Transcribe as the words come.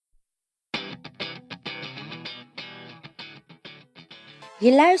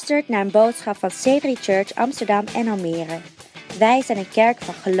Je luistert naar een boodschap van C3 Church Amsterdam en Almere. Wij zijn een kerk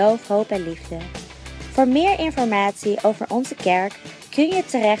van geloof, hoop en liefde. Voor meer informatie over onze kerk kun je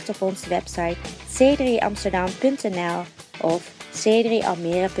terecht op onze website c3amsterdam.nl of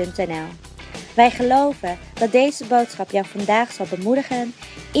c3almere.nl. Wij geloven dat deze boodschap jou vandaag zal bemoedigen,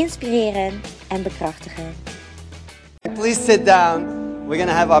 inspireren en bekrachtigen. Please sit down. We're going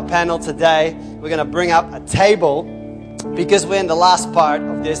to have our panel today. We're going to bring up a table because we're in the last part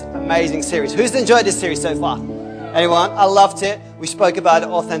of this amazing series. Who's enjoyed this series so far? Anyone? I loved it. We spoke about the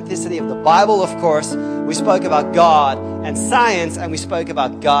authenticity of the Bible, of course. We spoke about God and science, and we spoke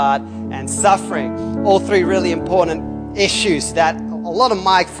about God and suffering. All three really important issues that a lot of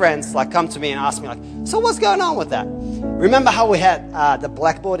my friends come to me and ask me, so what's going on with that? Remember how we had the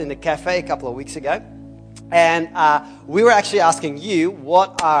blackboard in the cafe a couple of weeks ago? And we were actually asking you,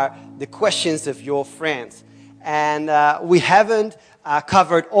 what are the questions of your friends? And we haven't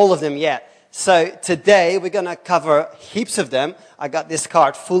covered all of them yet. So today we're going to cover heaps of them. I got this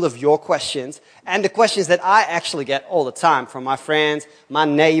card full of your questions and the questions that I actually get all the time from my friends, my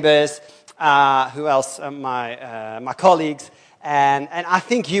neighbors, who else? My colleagues, and I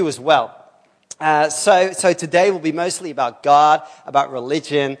think you as well. So today will be mostly about God, about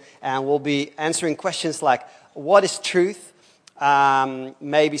religion, and we'll be answering questions like, what is truth?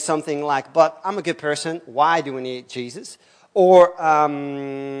 Maybe something like, but I'm a good person, why do we need Jesus? Or,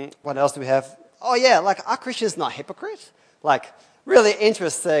 what else do we have? Oh yeah, are Christians not hypocrites? Really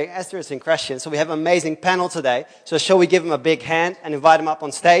interesting question. So we have an amazing panel today. So shall we give them a big hand and invite them up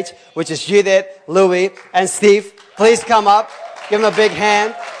on stage, which is Judith, Louis, and Steve. Please come up, give them a big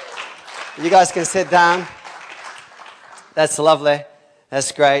hand. You guys can sit down. That's lovely.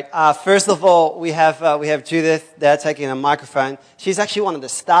 That's great. First of all, we have Judith there taking a microphone. She's actually one of the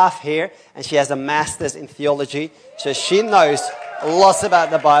staff here, and she has a master's in theology, so she knows lots about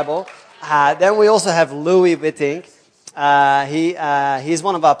the Bible. Then we also have Louis Witting. He's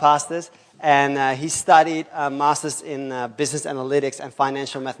one of our pastors, and he studied a master's in business analytics and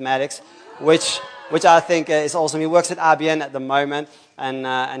financial mathematics, which I think is awesome. He works at IBM at the moment,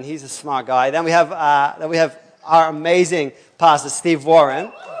 and he's a smart guy. Then we have our amazing pastor, Steve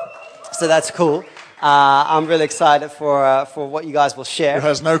Warren. So that's cool. I'm really excited for what you guys will share. Who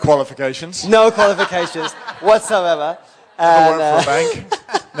has no qualifications. No qualifications whatsoever. Never worked for a bank.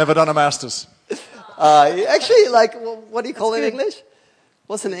 Never done a master's. Actually, what do you call it in English?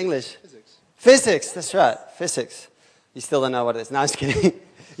 What's in English? Physics, that's right. Physics. You still don't know what it is. No, I'm just kidding.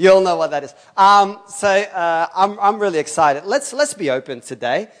 You all know what that is. I'm really excited. Let's be open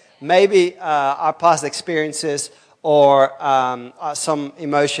today. Maybe our past experiences or some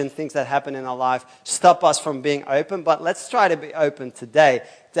emotion, things that happen in our life, stop us from being open. But let's try to be open today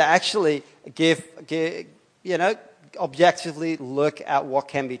to actually give objectively look at what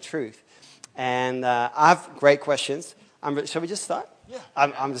can be truth. And I have great questions. Shall we just start? Yeah.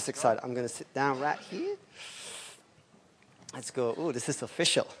 I'm just excited. I'm going to sit down right here. Let's go. Ooh, this is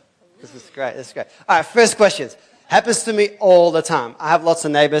official. This is great. This is great. All right, first questions. Happens to me all the time. I have lots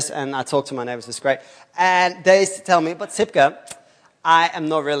of neighbors, and I talk to my neighbors. It's great. And they used to tell me, but Sipke, I am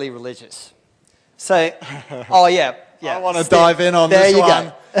not really religious. So, oh yeah. I want to dive in on this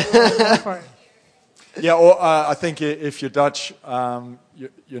one. There you go. Yeah, or I think if you're Dutch,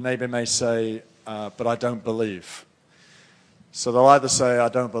 your neighbor may say, but I don't believe. So they'll either say, I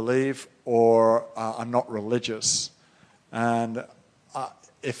don't believe, or I'm not religious. And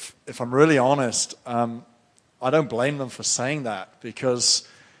if I'm really honest, I don't blame them for saying that, because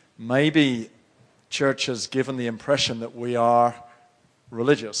maybe church has given the impression that we are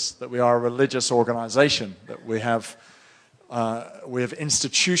religious, that we are a religious organization, that we have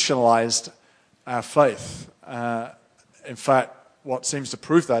institutionalized our faith. In fact, what seems to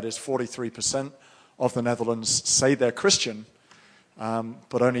prove that is 43% of the Netherlands say they're Christian,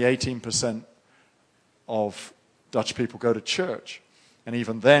 but only 18% of Dutch people go to church. And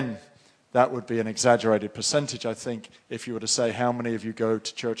even then, that would be an exaggerated percentage, I think, if you were to say how many of you go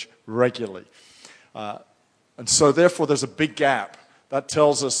to church regularly. And so therefore there's a big gap. That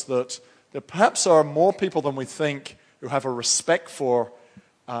tells us that there perhaps are more people than we think who have a respect for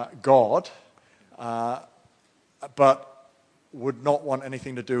God, but would not want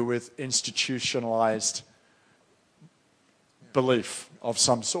anything to do with institutionalized belief of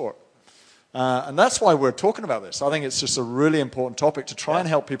some sort. And that's why we're talking about this. I think it's just a really important topic to try and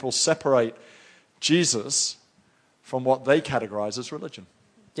help people separate Jesus from what they categorize as religion.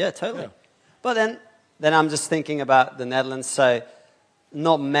 Yeah, totally. Yeah. But then I'm just thinking about the Netherlands. So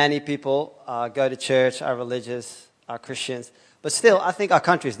not many people go to church, are religious, are Christians. But still, I think our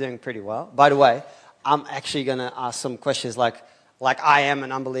country is doing pretty well. By the way, I'm actually going to ask some questions like, like I am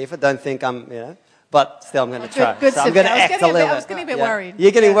an unbeliever. Don't think I'm, but still I'm going to try. Good, so I'm going to I was act a little bit. I was getting a bit worried.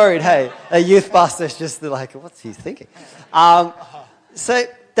 You're getting worried, hey. A youth pastor's just like, what's he thinking? So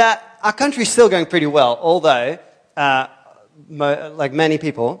that our country's still going pretty well, although like many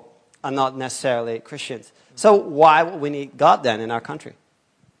people are not necessarily Christians. So why would we need God then in our country?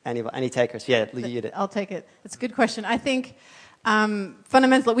 Any takers? Yeah, you did. I'll take it. It's a good question. I think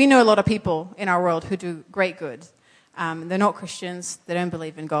fundamentally, we know a lot of people in our world who do great good. They're not Christians. They don't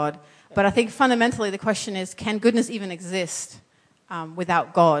believe in God. But I think fundamentally the question is, can goodness even exist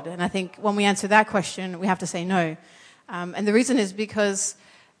without God? And I think when we answer that question, we have to say no. And the reason is because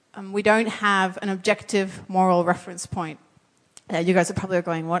we don't have an objective moral reference point. You guys are probably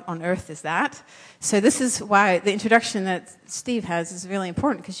going, what on earth is that? So this is why the introduction that Steve has is really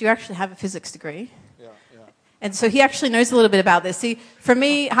important, because you actually have a physics degree. Yeah. And so he actually knows a little bit about this. See, for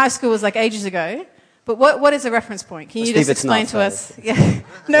me, high school was like ages ago. But what is a reference point? Can you just explain to us? Yeah.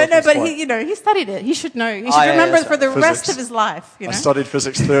 No, but he studied it. He should know. He should remember it for the rest of his life. I studied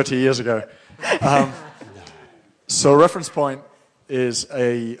physics 30 years ago. So a reference point is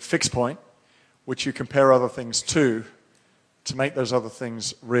a fixed point which you compare other things to make those other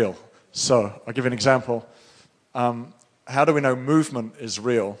things real. So I'll give you an example. How do we know movement is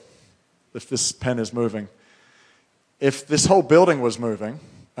real if this pen is moving? If this whole building was moving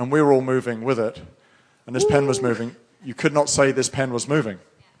and we were all moving with it and this pen was moving, you could not say this pen was moving.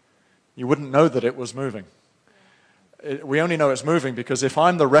 You wouldn't know that it was moving. We only know it's moving because if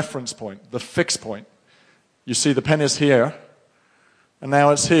I'm the reference point, the fixed point, you see the pen is here and now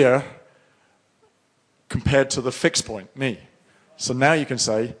it's here compared to the fixed point, me. So now you can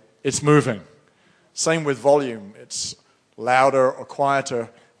say, it's moving. Same with volume. It's louder or quieter.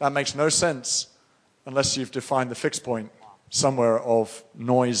 That makes no sense unless you've defined the fixed point somewhere of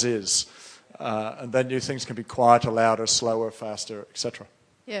noise is. And then new things can be quieter, louder, slower, faster, etc.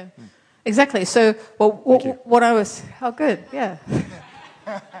 Yeah, exactly. So what I was... Oh, good, yeah.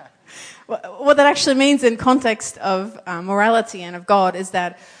 What that actually means in context of morality and of God is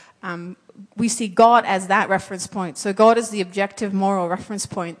that we see God as that reference point. So God is the objective moral reference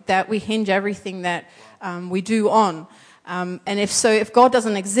point that we hinge everything that we do on. And if God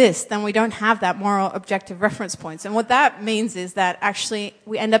doesn't exist, then we don't have that moral objective reference points. And what that means is that actually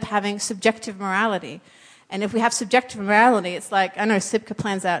we end up having subjective morality. And if we have subjective morality, it's like, I know Sipka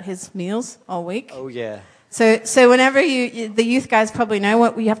plans out his meals all week. Oh, yeah. So whenever the youth guys probably know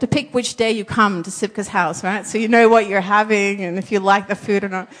what, you have to pick which day you come to Sipka's house, right? So you know what you're having and if you like the food or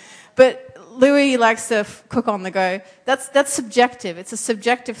not. But Louis likes to cook on the go. That's subjective. It's a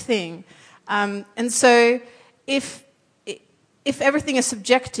subjective thing. And so if everything is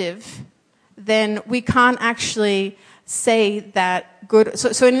subjective, then we can't actually say that good...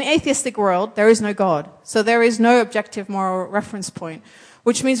 So in an atheistic world, there is no God. So there is no objective moral reference point,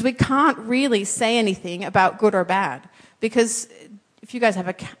 which means we can't really say anything about good or bad. Because if you guys have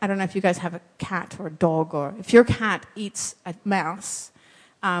I don't know if you guys have a cat or a dog, or if your cat eats a mouse,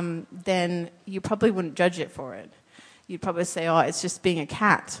 then you probably wouldn't judge it for it. You'd probably say, oh, it's just being a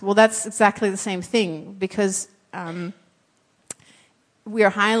cat. Well, that's exactly the same thing, because we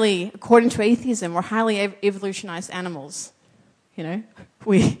are according to atheism, we're highly evolutionized animals.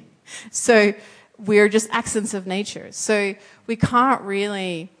 So we're just accidents of nature. So we can't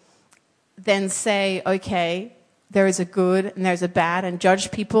really then say, okay, there is a good and there's a bad, and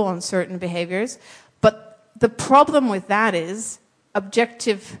judge people on certain behaviors. But the problem with that is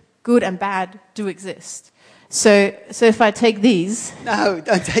objective good and bad do exist. So if I take these... No,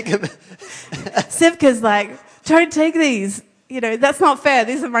 don't take them. Sipka's like, don't take these. That's not fair.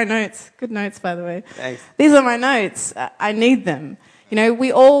 These are my notes. Good notes, by the way. Thanks. These are my notes. I need them.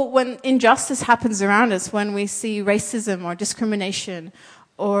 We all, when injustice happens around us, when we see racism or discrimination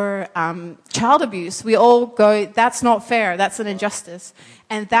or child abuse, we all go, that's not fair. That's an injustice.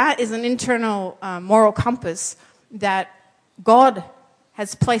 And that is an internal moral compass that God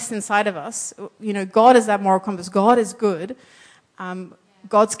has placed inside of us. God is that moral compass. God is good.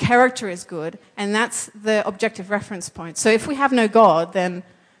 God's character is good, and that's the objective reference point. So if we have no God, then...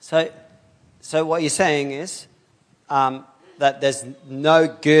 So what you're saying is that there's no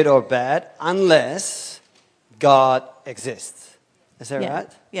good or bad unless God exists. Is that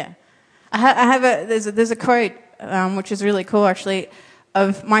right? Yeah. I have there's a quote, which is really cool, actually,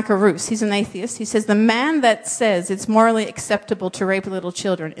 of Michael Roos. He's an atheist. He says, the man that says it's morally acceptable to rape little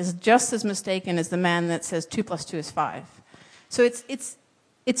children is just as mistaken as the man that says 2 + 2 is 5. So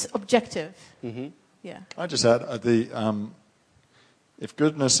it's objective. Mm-hmm. Yeah. I just add if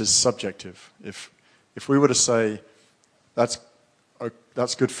goodness is subjective, if we were to say that's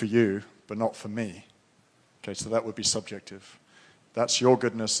good for you but not for me, okay, so that would be subjective. that's your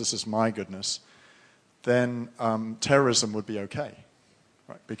goodness, this is my goodness, then terrorism would be okay,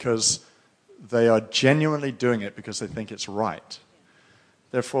 right? Because they are genuinely doing it because they think it's right.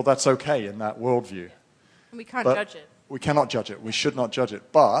 Therefore, that's okay in that worldview. And we can't But judge it. we cannot judge it. We should not judge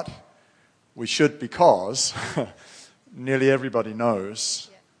it. But we should, because nearly everybody knows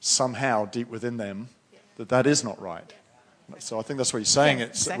somehow deep within them that is not right. So I think that's what you're saying. Yes,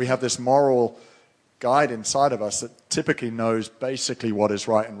 It's exactly. we have this moral guide inside of us that typically knows basically what is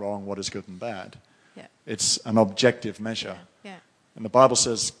right and wrong, what is good and bad. Yeah. It's an objective measure. Yeah. And the Bible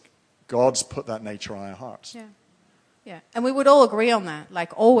says God's put that nature on our hearts. Yeah. Yeah. And we would all agree on that,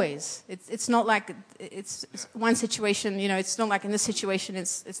 like always. It's not like it's one situation, it's not like in this situation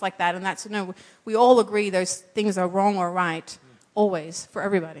it's like that and that's. No, we all agree those things are wrong or right, always, for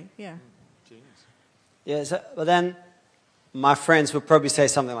everybody. Yeah. Yeah, but then my friends would probably say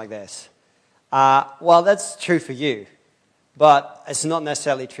something like this. Well, that's true for you, but it's not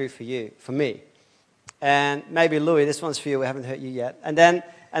necessarily true for me. And maybe, Louis, this one's for you. We haven't heard you yet. And then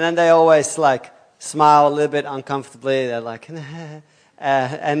they always like smile a little bit uncomfortably. They're like,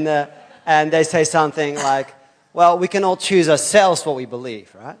 and they say something like, well, we can all choose ourselves what we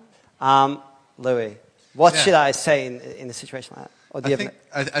believe, right? Louis, what should I say in a situation like that? Or do you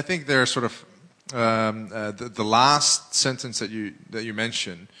I think there are sort of the last sentence that you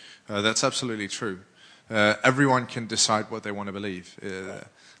mentioned. That's absolutely true. Everyone can decide what they want to believe.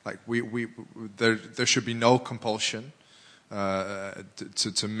 Like there should be no compulsion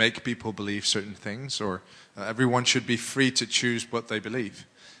to make people believe certain things, or everyone should be free to choose what they believe.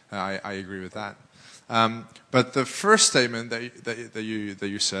 I agree with that. But the first statement that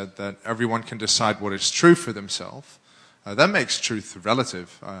you said, that everyone can decide what is true for themselves, that makes truth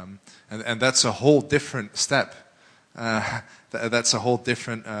relative, and that's a whole different step. That's a whole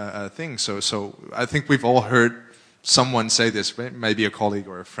different thing. So I think we've all heard someone say this. Maybe a colleague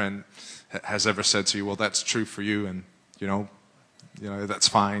or a friend has ever said to you, "Well, that's true for you, and that's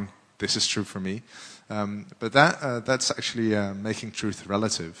fine. This is true for me." But that's actually making truth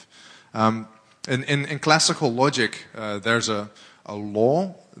relative. In classical logic, there's a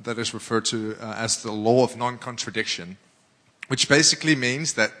law that is referred to as the law of non-contradiction, which basically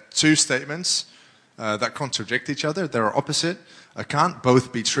means that two statements that contradict each other, they're opposite, can't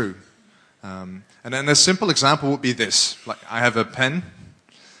both be true. And then a simple example would be this. Like, I have a pen.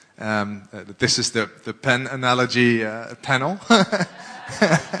 This is the pen analogy panel.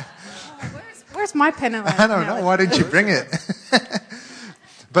 Where's my pen analogy? I don't know. Why didn't you bring it?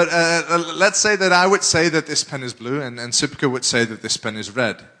 But let's say that I would say that this pen is blue, and Sipke would say that this pen is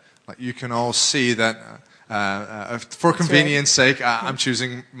red. Like, you can all see that, for convenience sake, I'm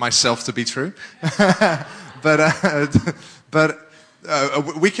choosing myself to be true. But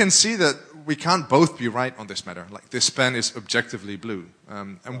we can see that we can't both be right on this matter. Like, this pen is objectively blue,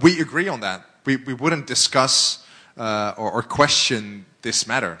 and we agree on that. We wouldn't discuss or question this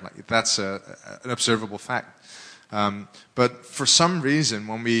matter. Like, that's an observable fact. But for some reason,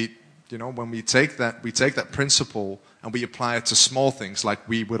 when we take that principle and we apply it to small things, like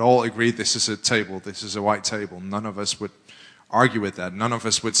we would all agree this is a table, this is a white table. None of us would argue with that. None of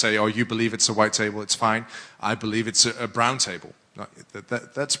us would say, "Oh, you believe it's a white table, it's fine. I believe it's a brown table." No,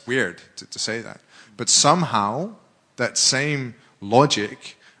 that's weird to say that. But somehow that same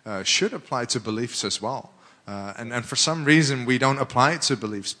logic should apply to beliefs as well. And for some reason we don't apply it to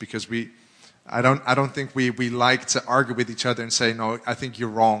beliefs because I don't think we like to argue with each other and say, "No, I think you're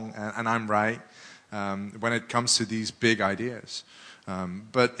wrong and I'm right," when it comes to these big ideas.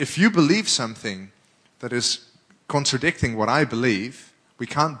 But if you believe something that is contradicting what I believe, we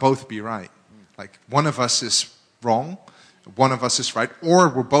can't both be right. Like, one of us is wrong, one of us is right, or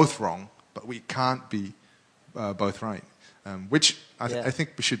we're both wrong, but we can't be both right. Which I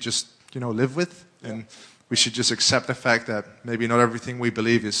think we should just live with, and we should just accept the fact that maybe not everything we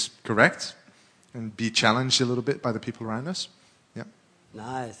believe is correct, and be challenged a little bit by the people around us. Yeah.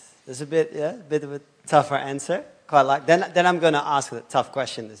 Nice. There's a bit of a tougher answer. Quite like. Then I'm going to ask a tough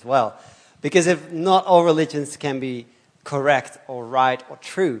question as well, because if not all religions can be correct or right or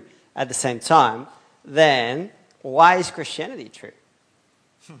true at the same time, then why is Christianity true?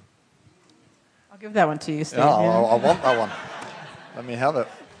 I'll give that one to you, Steve. Yeah, I want that one. Let me have it.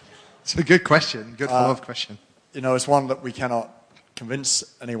 It's a good question, good follow-up question. It's one that we cannot convince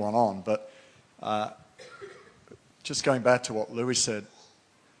anyone on, but just going back to what Louis said,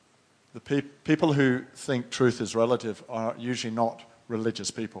 the people who think truth is relative are usually not religious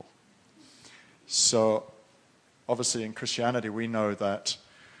people. So, obviously in Christianity we know that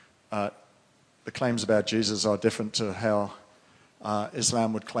the claims about Jesus are different to how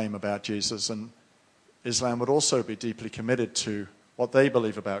Islam would claim about Jesus, and Islam would also be deeply committed to what they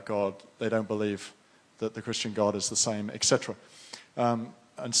believe about God, they don't believe that the Christian God is the same, etc.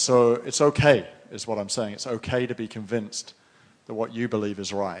 And so it's okay, is what I'm saying. It's okay to be convinced that what you believe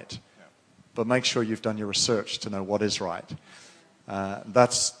is right. But make sure you've done your research to know what is right.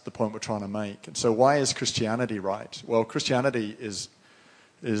 That's the point we're trying to make. And so why is Christianity right? Well, Christianity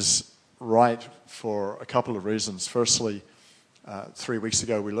is right for a couple of reasons. Firstly, 3 weeks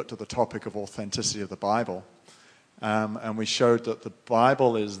ago we looked at the topic of authenticity of the Bible. And we showed that the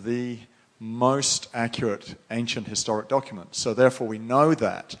Bible is the most accurate ancient historic document. So therefore we know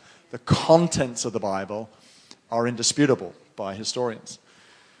that the contents of the Bible are indisputable by historians.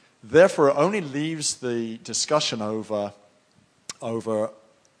 Therefore, it only leaves the discussion over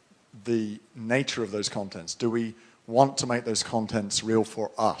the nature of those contents. Do we want to make those contents real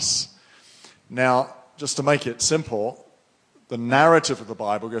for us? Now, just to make it simple, the narrative of the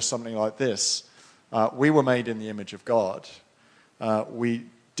Bible goes something like this. We were made in the image of God. We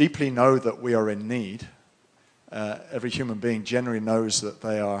deeply know that we are in need. Every human being generally knows that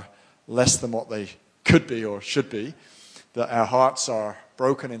they are less than what they could be or should be, that our hearts are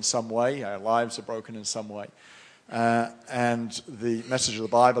broken in some way, our lives are broken in some way. And the message of the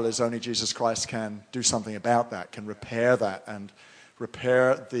Bible is only Jesus Christ can do something about that, can repair that, and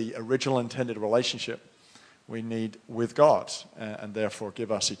repair the original intended relationship we need with God, and therefore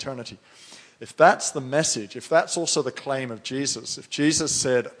give us eternity. If that's the message, if that's also the claim of Jesus, if Jesus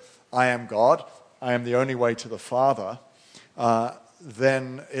said, I am God, I am the only way to the Father,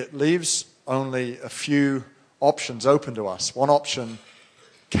 then it leaves only a few options open to us. One option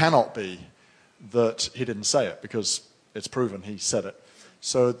cannot be that he didn't say it, because it's proven he said it.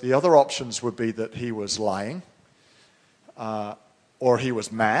 So the other options would be that he was lying, or he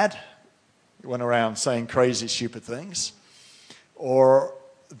was mad, he went around saying crazy, stupid things, or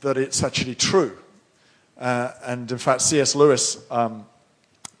that it's actually true. And in fact, C.S. Lewis,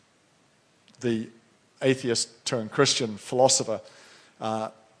 the atheist turned Christian philosopher,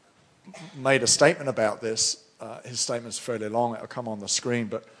 made a statement about this. His statement's fairly long, it'll come on the screen,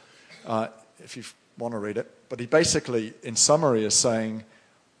 but if you want to read it. But he basically, in summary, is saying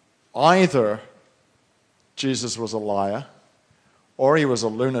either Jesus was a liar, or he was a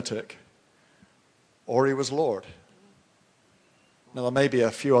lunatic, or he was Lord. Now, there may be a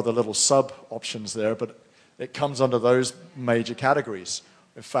few other little sub-options there, but it comes under those major categories.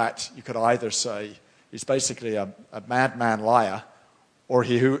 In fact, you could either say he's basically a madman liar, or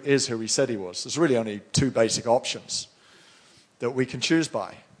he who is who he said he was. There's really only two basic options that we can choose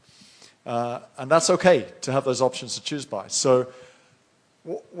by. And that's okay to have those options to choose by. So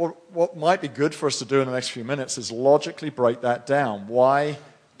what might be good for us to do in the next few minutes is logically break that down. Why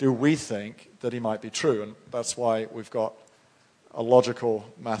do we think that he might be true? And that's why we've got a logical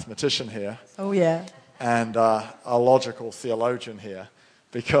mathematician here. Oh, yeah. And a logical theologian here,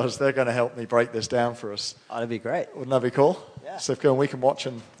 because they're going to help me break this down for us. Oh, that'd be great. Wouldn't that be cool? Yeah. Sivka, and we can watch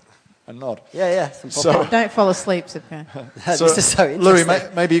and nod. Yeah. So, Don't fall asleep, Sivka. so This is so interesting.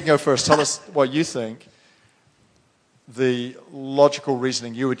 Louis, maybe you can go first. Tell us what you think the logical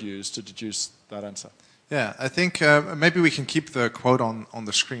reasoning you would use to deduce that answer. Yeah, I think maybe we can keep the quote on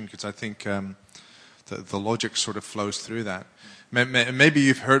the screen, because I think the logic sort of flows through that. Maybe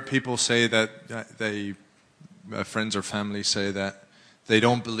you've heard people say that friends or family say that they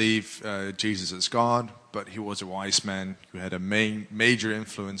don't believe Jesus is God, but he was a wise man who had a major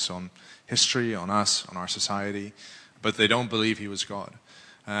influence on history, on us, on our society, but they don't believe he was God.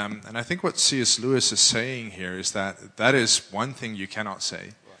 And I think what C.S. Lewis is saying here is that is one thing you cannot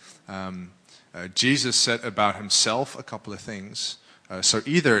say. Jesus said about himself a couple of things. So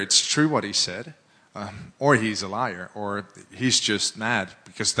either it's true what he said, or he's a liar, or he's just mad,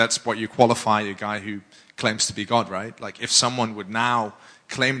 because that's what you qualify a guy who claims to be God, right? Like if someone would now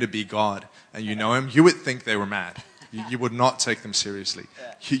claim to be God and you know him, you would think they were mad. You would not take them seriously.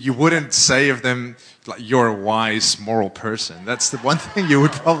 You wouldn't say of them, like, you're a wise, moral person. That's the one thing you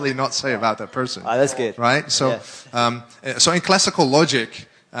would probably not say about that person. Oh, that's good. Right? So, so in classical logic,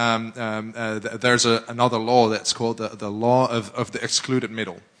 there's another law that's called the law of the excluded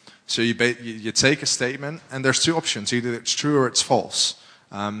middle. So you take a statement, and there's two options. Either it's true or it's false.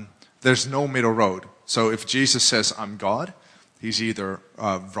 There's no middle road. So if Jesus says, I'm God, he's either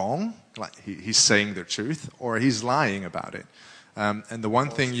wrong, like he's saying the truth, or he's lying about it. And the one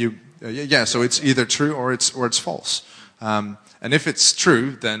thing so it's either true or it's false. And if it's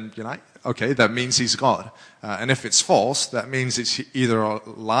true, then you're like, okay, that means he's God. And if it's false, that means it's either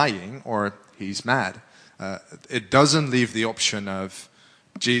lying or he's mad. It doesn't leave the option of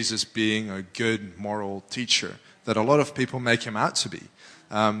Jesus being a good moral teacher that a lot of people make him out to be.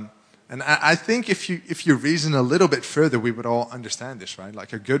 And I think if you reason a little bit further, we would all understand this, right?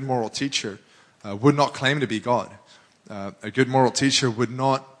 Like a good moral teacher would not claim to be God. A good moral teacher would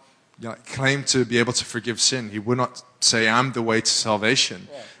not claim to be able to forgive sin. He would not say, I'm the way to salvation.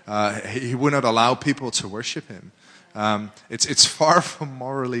 He would not allow people to worship him. It's far from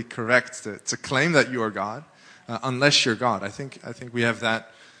morally correct to claim that you are God, unless you're God. I think we have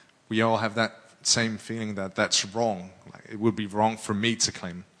that. We all have that same feeling that that's wrong. Like, it would be wrong for me to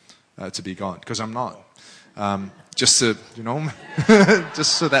claim to be God, because I'm not. Just to,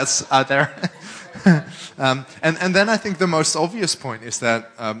 just so that's out there. And then I think the most obvious point is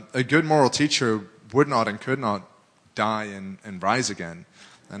that a good moral teacher would not and could not die and rise again.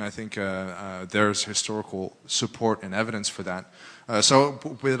 And I think there's historical support and evidence for that. So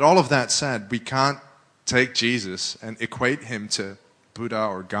with all of that said, we can't take Jesus and equate him to Buddha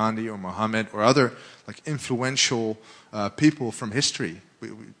or Gandhi or Muhammad or other like influential people from history.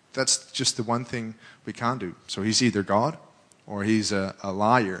 That's just the one thing we can't do. So he's either God or he's a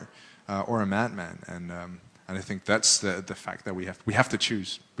liar or a madman. And I think that's the fact that we have to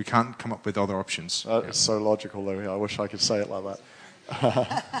choose. We can't come up with other options. It's so logical, Louis. I wish I could say it like that.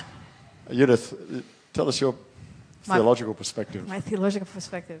 Judith, tell us your theological perspective. My theological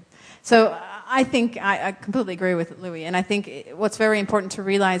perspective. So I think I completely agree with Louis, and I think what's very important to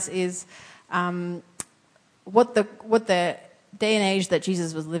realize is what the day and age that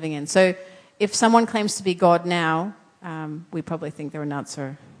Jesus was living in. So if someone claims to be God now, we probably think they're nuts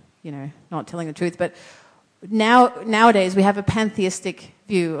or not telling the truth. But nowadays we have a pantheistic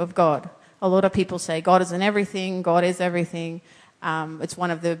view of God. A lot of people say God is in everything, God is everything. It's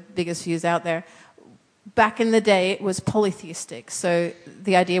one of the biggest views out there. Back in the day, it was polytheistic. So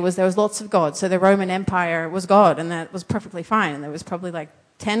the idea was there was lots of gods. So the Roman Empire was God, and that was perfectly fine. And there was probably like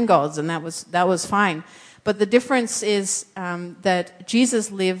 10 gods, and that was fine. But the difference is that Jesus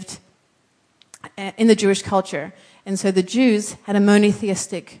lived in the Jewish culture. And so the Jews had a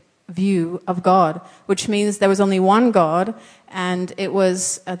monotheistic view of God, which means there was only one God, and it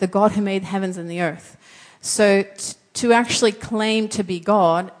was the God who made the heavens and the earth. So to actually claim to be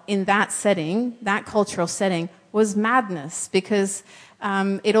God in that setting, that cultural setting, was madness, because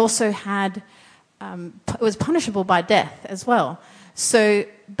it also had, it was punishable by death as well. So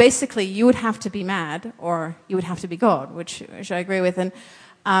basically you would have to be mad or you would have to be God, which I agree with. And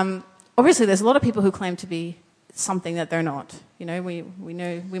obviously there's a lot of people who claim to be something that they're not. We know,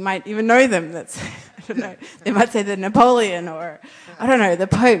 we might even know them. That's, I don't know, they might say they're Napoleon or, I don't know, the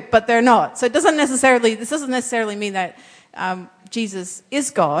Pope, but they're not. So this doesn't necessarily mean that Jesus is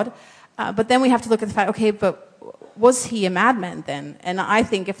God, but then we have to look at the fact, okay, but was he a madman then? And I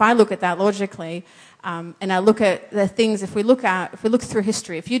think if I look at that logically, and I look at the things, if we look through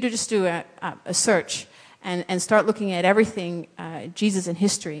history, if you just do a search and start looking at everything, Jesus in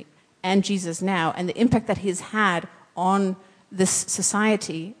history and Jesus now, and the impact that he's had on this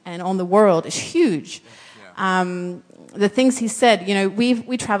society and on the world is huge. Yeah. The things he said,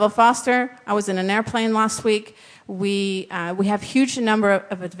 we travel faster. I was in an airplane last week. We have huge number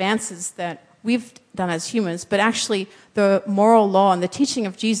of advances that we've done as humans, but actually the moral law and the teaching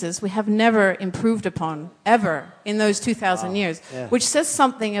of Jesus we have never improved upon, ever, in those 2,000 years, which says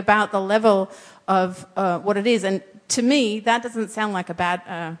something about the level of what it is. And to me, that doesn't sound like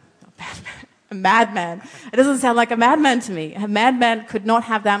a madman. It doesn't sound like a madman to me. A madman could not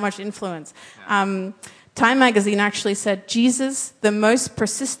have that much influence. Time magazine actually said, Jesus, the most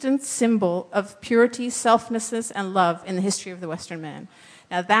persistent symbol of purity, selflessness, and love in the history of the Western man.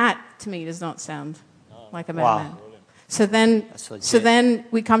 Now that, to me, does not sound like a madman. Wow. So then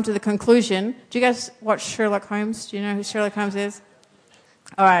we come to the conclusion. Do you guys watch Sherlock Holmes? Do you know who Sherlock Holmes is?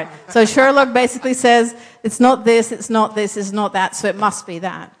 All right. So Sherlock basically says, it's not this, it's not this, it's not that, so it must be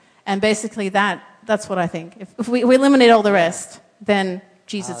that. And basically that's what I think. If we eliminate all the rest, then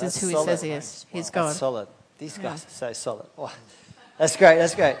Jesus is who he says he is. He's God. That's solid. These guys are so solid. Wow. That's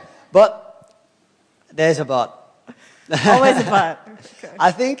great. But there's a but. Always a but. Okay.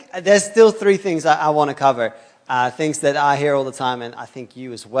 I think there's still three things I want to cover. Things that I hear all the time, and I think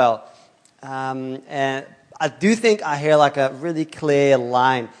you as well. And I do think I hear like a really clear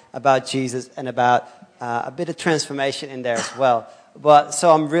line about Jesus and about a bit of transformation in there as well. But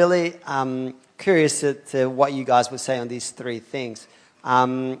so I'm really curious to what you guys would say on these three things.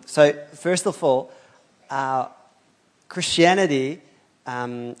 So first of all, Christianity,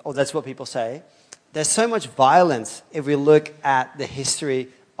 or that's what people say, there's so much violence if we look at the history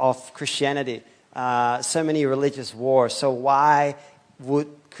of Christianity. So many religious wars. So why would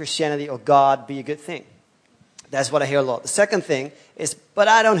Christianity or God be a good thing? That's what I hear a lot. The second thing is, but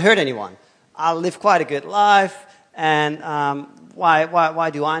I don't hurt anyone. I live quite a good life, and why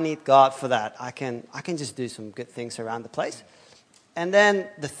do I need God for that? I can just do some good things around the place. And then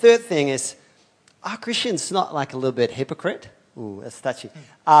the third thing is, are Christians not like a little bit hypocrite? Ooh, that's touchy.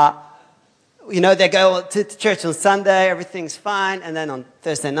 They go to church on Sunday, everything's fine, and then on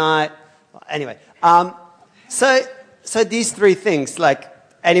Thursday night, anyway. So these three things, like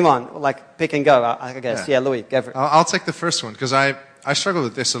anyone, like pick and go, I guess. Yeah, Louis, go for it. I'll take the first one because I struggled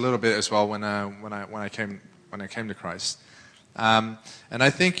with this a little bit as well when I came to Christ. And I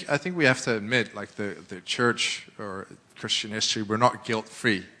think we have to admit, like the church or Christian history, we're not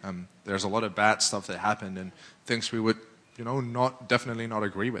guilt-free. There's a lot of bad stuff that happened and things we would, definitely not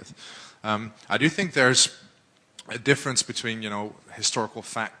agree with. I do think there's a difference between, historical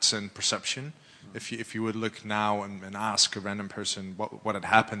facts and perception. If you would look now and ask a random person what had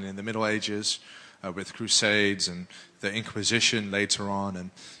happened in the Middle Ages with crusades and the Inquisition later on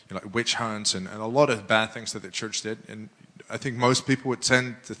and like witch hunts and a lot of bad things that the church did, and I think most people would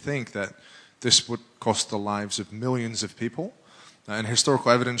tend to think that this would cost the lives of millions of people. And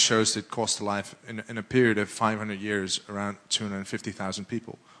historical evidence shows it cost the life in a period of 500 years around 250,000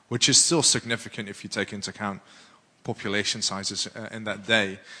 people, which is still significant if you take into account population sizes in that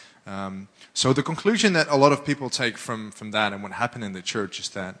day. So the conclusion that a lot of people take from that and what happened in the church is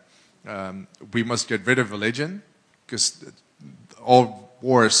that we must get rid of religion because all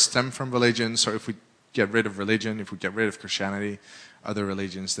wars stem from religion. So if we get rid of religion, if we get rid of Christianity, other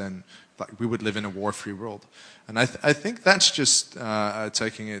religions, then we would live in a war-free world. And I think that's just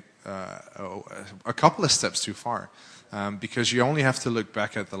taking it a couple of steps too far. Because you only have to look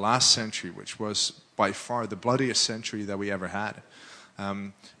back at the last century, which was by far the bloodiest century that we ever had.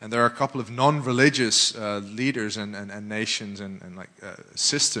 And there are a couple of non-religious leaders and nations and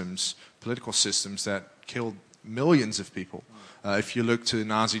systems, political systems that killed millions of people. If you look to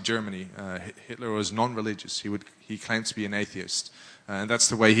Nazi Germany, Hitler was non-religious. He claimed to be an atheist. And that's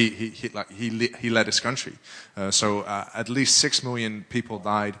the way he led his country. So at least 6 million people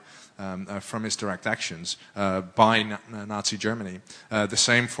died from his direct actions by Nazi Germany. The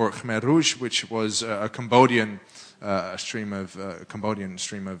same for Khmer Rouge, which was a Cambodian stream of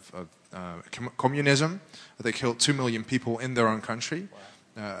communism. They killed 2 million people in their own country.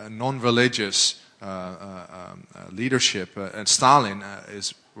 Non-religious leadership, and Stalin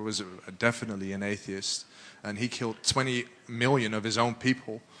was definitely an atheist, and he killed 20 million of his own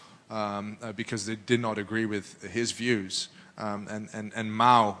people because they did not agree with his views. And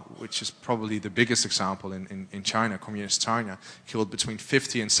Mao, which is probably the biggest example in China, communist China, killed between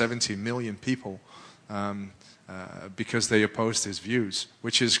 50 and 70 million people because they opposed his views,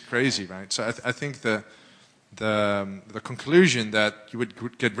 which is crazy, right? So I think the conclusion that you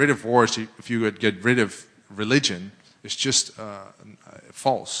would get rid of wars if you would get rid of religion is just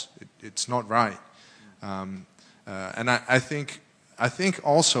false. It's not right. And I think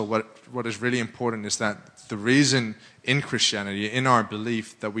also what is really important is that the reason in Christianity, in our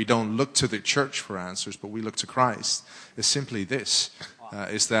belief, that we don't look to the church for answers, but we look to Christ, is simply this,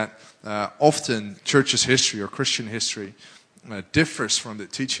 is that often church's history or Christian history differs from the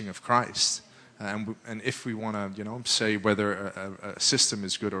teaching of Christ. And if we want to, say whether a system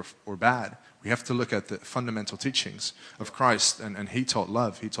is good or bad, we have to look at the fundamental teachings of Christ. And he taught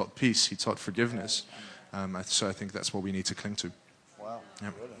love, he taught peace, he taught forgiveness. So I think that's what we need to cling to. Wow,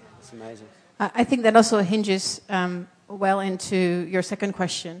 yeah. That's amazing. I think that also hinges well into your second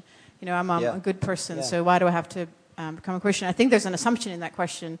question. I'm a good person, so why do I have to become a Christian? I think there's an assumption in that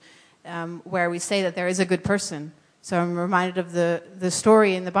question where we say that there is a good person. So I'm reminded of the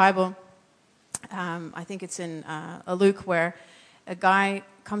story in the Bible. I think it's in Luke, where a guy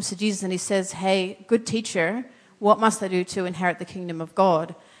comes to Jesus and he says, "Hey, good teacher, what must I do to inherit the kingdom of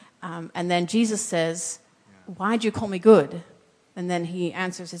God?" And then Jesus says, "Why do you call me good?" And then he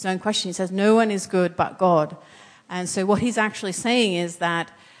answers his own question. He says, "No one is good but God." And so what he's actually saying is that,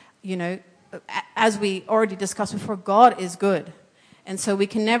 as we already discussed before, God is good. And so we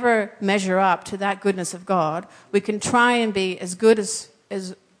can never measure up to that goodness of God. We can try and be as good as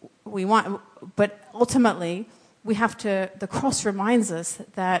we want, but ultimately the cross reminds us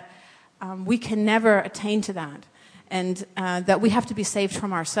that we can never attain to that, and that we have to be saved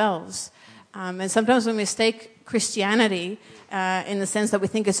from ourselves. And sometimes we mistake Christianity in the sense that we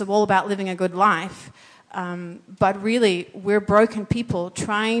think it's all about living a good life, but really we're broken people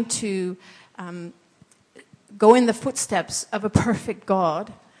trying to go in the footsteps of a perfect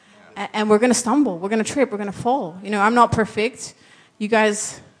God, and we're going to stumble, we're going to trip, we're going to fall. I'm not perfect. You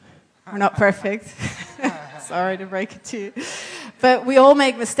guys are not perfect. Sorry to break it to you. But we all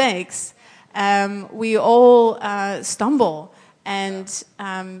make mistakes. We all stumble. And,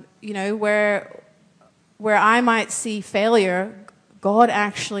 where I might see failure, God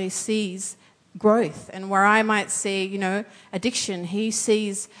actually sees growth. And where I might see, addiction, he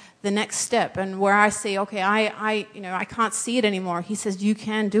sees the next step. And where I see, okay, I can't see it anymore, he says, you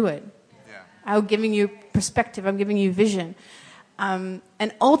can do it. Yeah. I'm giving you perspective. I'm giving you vision. And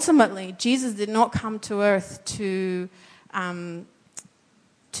ultimately, Jesus did not come to earth to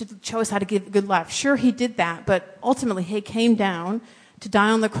show us how to give a good life. Sure, he did that, but ultimately he came down to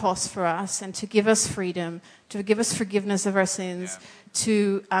die on the cross for us and to give us freedom, to give us forgiveness of our sins,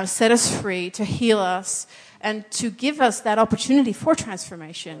 to set us free, to heal us, and to give us that opportunity for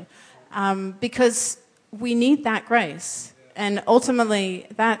transformation, because we need that grace. And ultimately,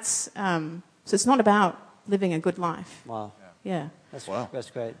 that's so it's not about living a good life. Wow. Yeah.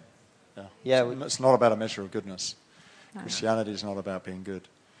 That's great. Yeah. It's not about a measure of goodness. No. Christianity is not about being good.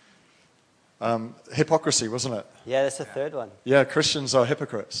 Hypocrisy, wasn't it? Yeah, that's the third one. Yeah, Christians are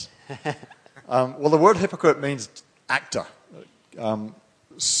hypocrites. Well, the word hypocrite means actor.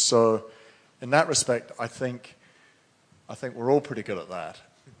 So in that respect, I think we're all pretty good at that.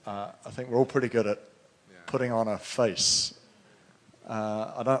 I think we're all pretty good at putting on a face.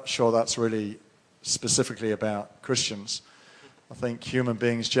 I'm not sure that's really specifically about Christians. I think human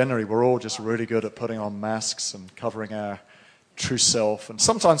beings generally, we're all just really good at putting on masks and covering our true self. And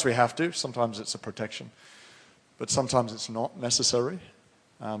sometimes we have to. Sometimes it's a protection. But sometimes it's not necessary.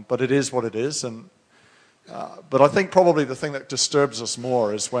 But it is what it is. But I think probably the thing that disturbs us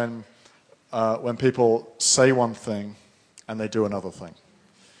more is when people say one thing and they do another thing.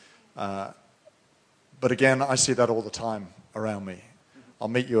 But again, I see that all the time around me. I'll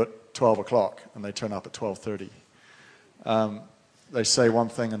meet you at 12 o'clock and they turn up at 12:30. They say one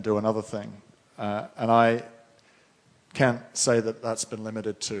thing and do another thing. And I can't say that that's been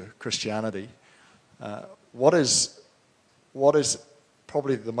limited to Christianity. What is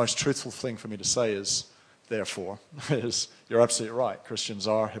probably the most truthful thing for me to say is, therefore, is you're absolutely right. Christians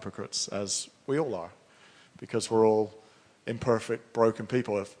are hypocrites, as we all are, because we're all imperfect, broken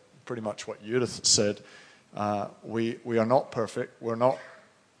people. If pretty much what Judith said, we are not perfect.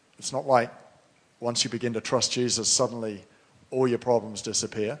 It's not like once you begin to trust Jesus, suddenly all your problems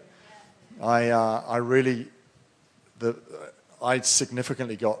disappear. I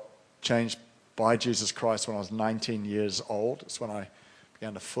significantly got changed by Jesus Christ when I was 19 years old. It's when I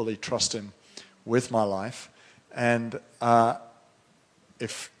began to fully trust him with my life. And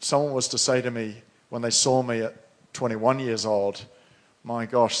if someone was to say to me when they saw me at 21 years old, my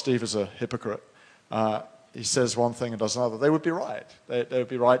gosh, Steve is a hypocrite. He says one thing and does another. They would be right. They would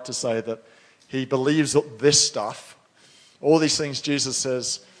be right to say that he believes this stuff, all these things Jesus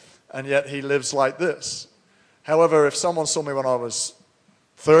says, and yet he lives like this. However, if someone saw me when I was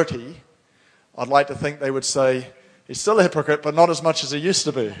 30, I'd like to think they would say, he's still a hypocrite, but not as much as he used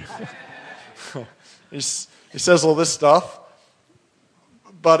to be. He says all this stuff,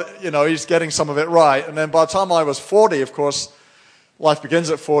 but, he's getting some of it right. And then by the time I was 40, of course, life begins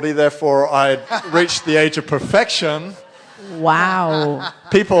at 40, therefore I'd reached the age of perfection. Wow.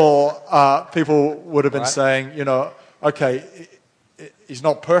 People would have been saying, okay, he's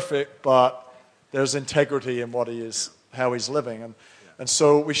not perfect, but there's integrity in what he is, how he's living. And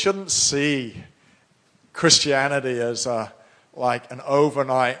so we shouldn't see Christianity as like an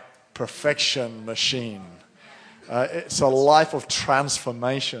overnight perfection machine. It's a life of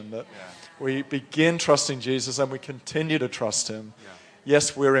transformation that we begin trusting Jesus and we continue to trust him.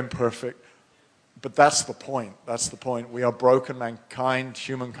 Yes, we're imperfect, but that's the point. That's the point. We are broken.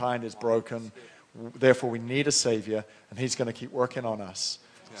 Humankind is broken. Therefore, we need a Savior, and he's going to keep working on us.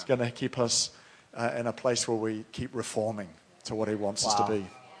 He's going to keep us in a place where we keep reforming to what he wants us to be.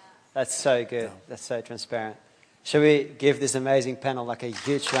 That's so good. That's so transparent. Shall we give this amazing panel like a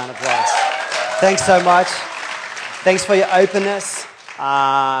huge round of applause? Thanks so much. Thanks for your openness.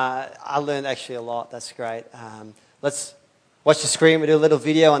 I learned actually a lot. That's great. Let's watch the screen. We'll do a little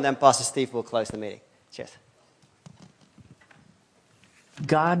video, and then Pastor Steve will close the meeting. Cheers.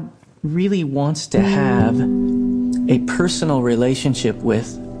 God really wants to have a personal relationship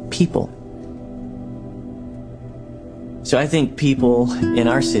with people. So I think people in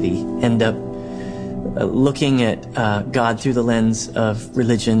our city end up looking at God through the lens of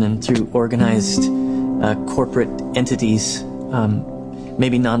religion and through organized corporate entities,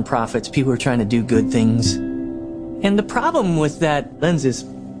 maybe nonprofits, people who are trying to do good things. And the problem with that lens is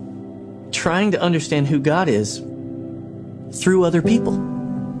trying to understand who God is through other people.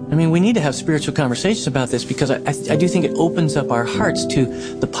 I mean, we need to have spiritual conversations about this because I do think it opens up our hearts to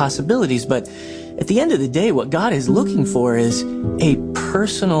the possibilities. But at the end of the day, what God is looking for is a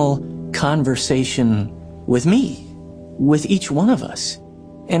personal conversation with me, with each one of us.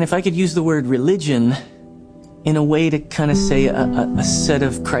 And if I could use the word religion in a way to kind of say a set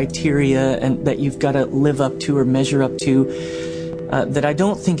of criteria and that you've got to live up to or measure up to, that I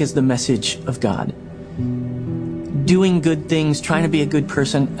don't think is the message of God. Doing good things, trying to be a good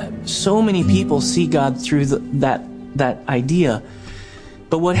person. So many people see God through that idea.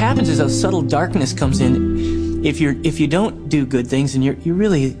 But what happens is a subtle darkness comes in. If you don't do good things and you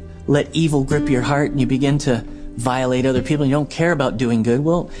really let evil grip your heart and you begin to violate other people and you don't care about doing good,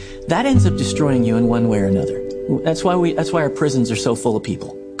 well, that ends up destroying you in one way or another. That's why our prisons are so full of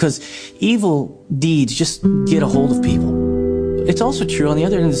people. Because evil deeds just get a hold of people. It's also true on the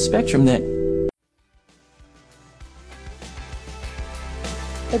other end of the spectrum that...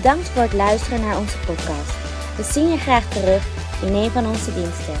 Bedankt voor het luisteren naar onze podcast. We zien je graag terug in een van onze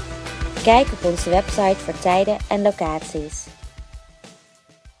diensten. Kijk op onze website voor tijden en locaties.